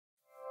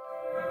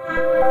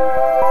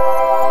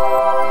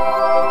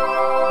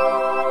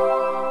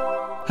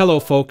Hello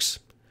folks.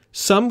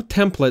 Some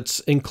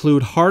templates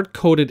include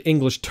hard-coded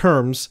English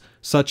terms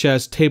such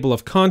as table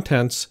of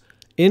contents,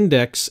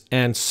 index,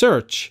 and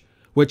search,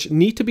 which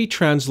need to be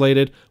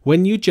translated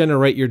when you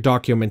generate your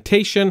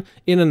documentation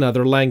in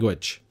another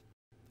language.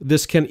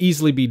 This can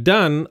easily be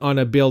done on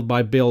a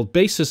build-by-build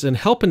basis in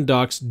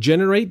HelpNDoc's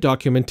Generate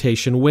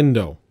Documentation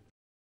window.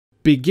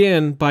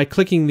 Begin by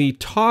clicking the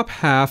top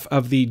half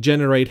of the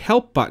Generate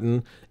Help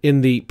button in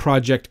the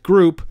Project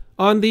group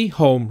on the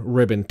Home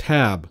ribbon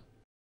tab.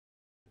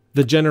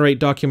 The Generate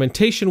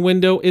Documentation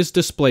window is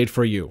displayed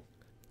for you.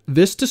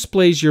 This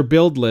displays your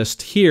build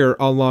list here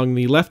along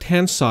the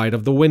left-hand side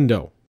of the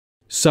window.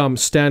 Some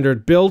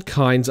standard build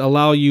kinds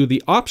allow you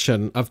the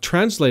option of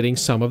translating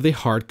some of the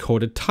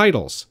hard-coded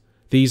titles.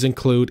 These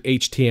include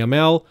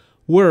HTML,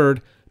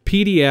 Word,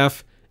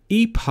 PDF,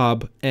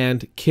 ePub,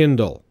 and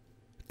Kindle.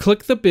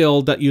 Click the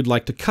build that you'd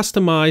like to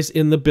customize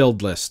in the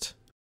build list.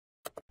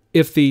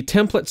 If the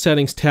Template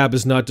Settings tab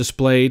is not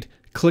displayed,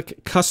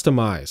 click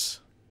Customize.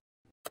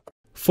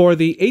 For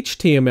the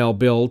HTML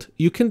build,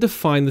 you can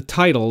define the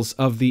titles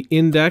of the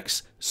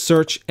Index,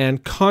 Search,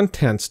 and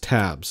Contents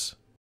tabs.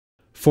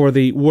 For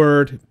the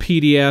Word,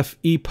 PDF,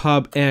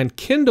 ePub, and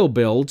Kindle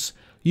builds,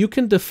 you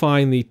can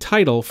define the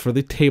title for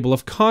the Table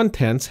of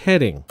Contents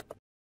heading.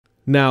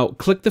 Now,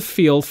 click the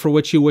field for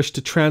which you wish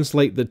to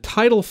translate the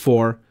title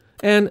for,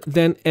 and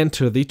then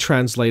enter the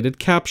translated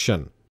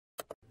caption.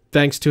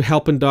 Thanks to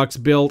HelpNDoc's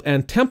build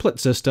and template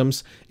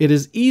systems, it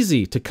is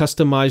easy to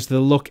customize the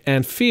look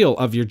and feel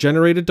of your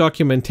generated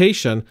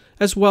documentation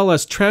as well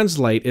as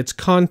translate its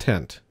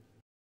content.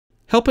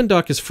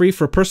 HelpNDoc is free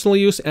for personal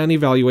use and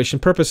evaluation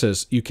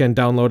purposes. You can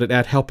download it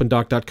at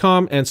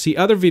HelpNDoc.com and see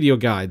other video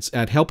guides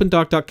at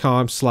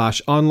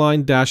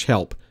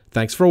HelpNDoc.com/online-help.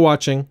 Thanks for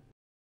watching.